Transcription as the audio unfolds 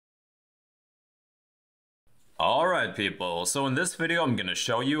Alright people, so in this video I'm going to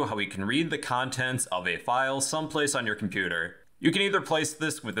show you how we can read the contents of a file someplace on your computer. You can either place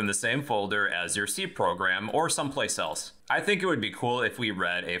this within the same folder as your C program or someplace else. I think it would be cool if we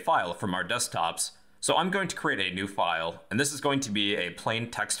read a file from our desktops, so I'm going to create a new file, and this is going to be a plain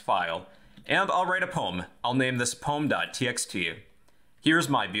text file, and I'll write a poem. I'll name this poem.txt. Here's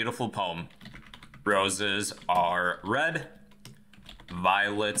my beautiful poem. Roses are red,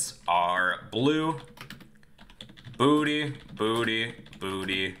 violets are blue, booty, booty,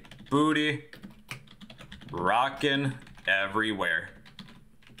 booty, booty, rockin' everywhere.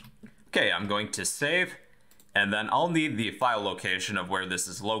 Okay, I'm going to save, and then I'll need the file location of where this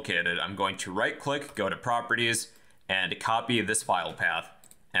is located. I'm going to right click, go to properties, and copy this file path,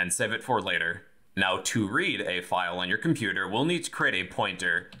 and save it for later. Now to read a file on your computer, we'll need to create a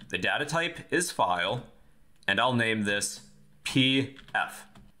pointer. The data type is file, and I'll name this pf.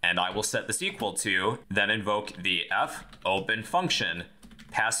 And I will set this equal to, then invoke the fopen function.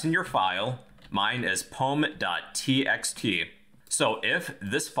 Pass in your file. Mine is poem.txt. So if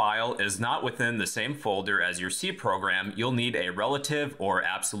this file is not within the same folder as your C program, you'll need a relative or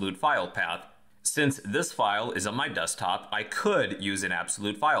absolute file path. Since this file is on my desktop, I could use an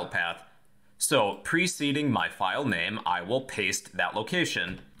absolute file path. So preceding my file name, I will paste that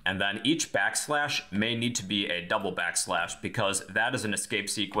location. And then each backslash may need to be a double backslash because that is an escape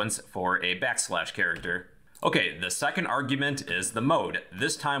sequence for a backslash character. Okay, the second argument is the mode.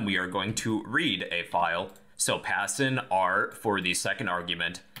 This time we are going to read a file, so pass in R for the second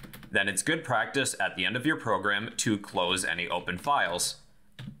argument. Then it's good practice at the end of your program to close any open files.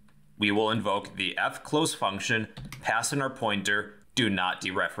 We will invoke the fclose function, pass in our pointer, do not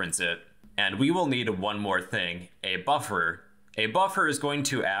dereference it. And we will need one more thing, a buffer. A buffer is going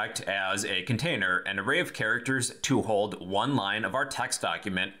to act as a container, an array of characters to hold one line of our text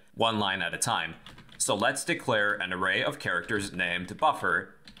document, one line at a time. So let's declare an array of characters named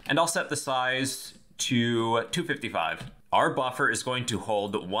buffer, and I'll set the size to 255. Our buffer is going to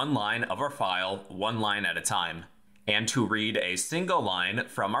hold one line of our file, one line at a time. And to read a single line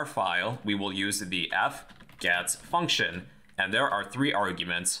from our file, we will use the fgets function, and there are three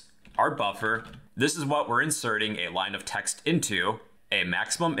arguments. Our buffer, this is what we're inserting a line of text into, a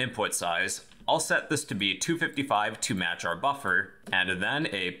maximum input size. I'll set this to be 255 to match our buffer, and then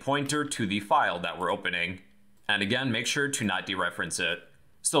a pointer to the file that we're opening. And again, make sure to not dereference it.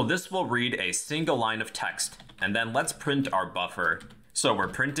 So this will read a single line of text, and then let's print our buffer. So we're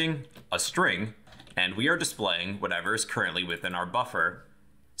printing a string, and we are displaying whatever is currently within our buffer.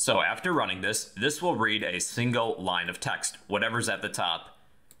 So after running this will read a single line of text, whatever's at the top.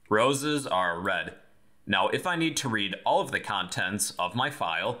 Roses are red. Now, if I need to read all of the contents of my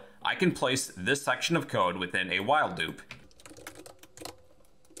file, I can place this section of code within a while loop.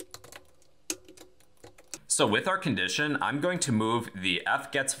 So with our condition, I'm going to move the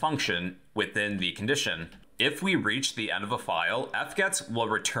fgets function within the condition. If we reach the end of a file, fgets will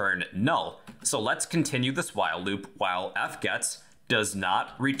return null. So let's continue this while loop while fgets does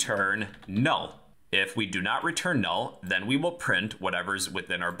not return null. If we do not return null, then we will print whatever's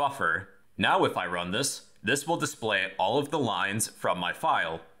within our buffer. Now if I run this will display all of the lines from my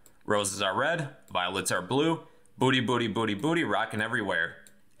file. Roses are red, violets are blue, booty, booty, booty, booty, rockin' everywhere.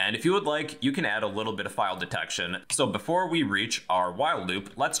 And if you would like, you can add a little bit of file detection. So before we reach our while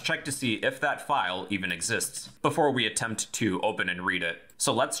loop, let's check to see if that file even exists before we attempt to open and read it.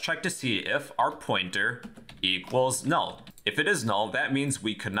 So let's check to see if our pointer equals null. If it is null, that means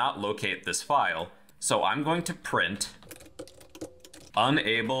we could not locate this file. So I'm going to print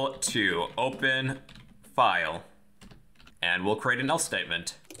unable to open file, and we'll create an else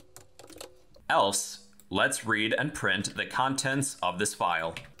statement. Else, let's read and print the contents of this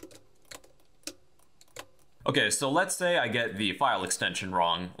file. Okay, so let's say I get the file extension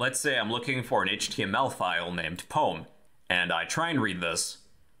wrong. Let's say I'm looking for an HTML file named poem, and I try and read this.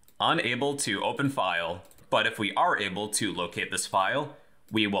 Unable to open file, but if we are able to locate this file,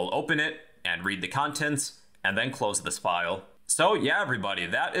 we will open it and read the contents, and then close this file. So yeah, everybody,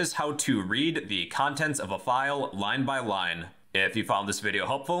 that is how to read the contents of a file line by line. If you found this video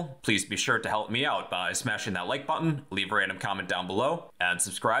helpful, please be sure to help me out by smashing that like button, leave a random comment down below, and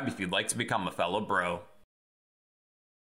subscribe if you'd like to become a fellow bro.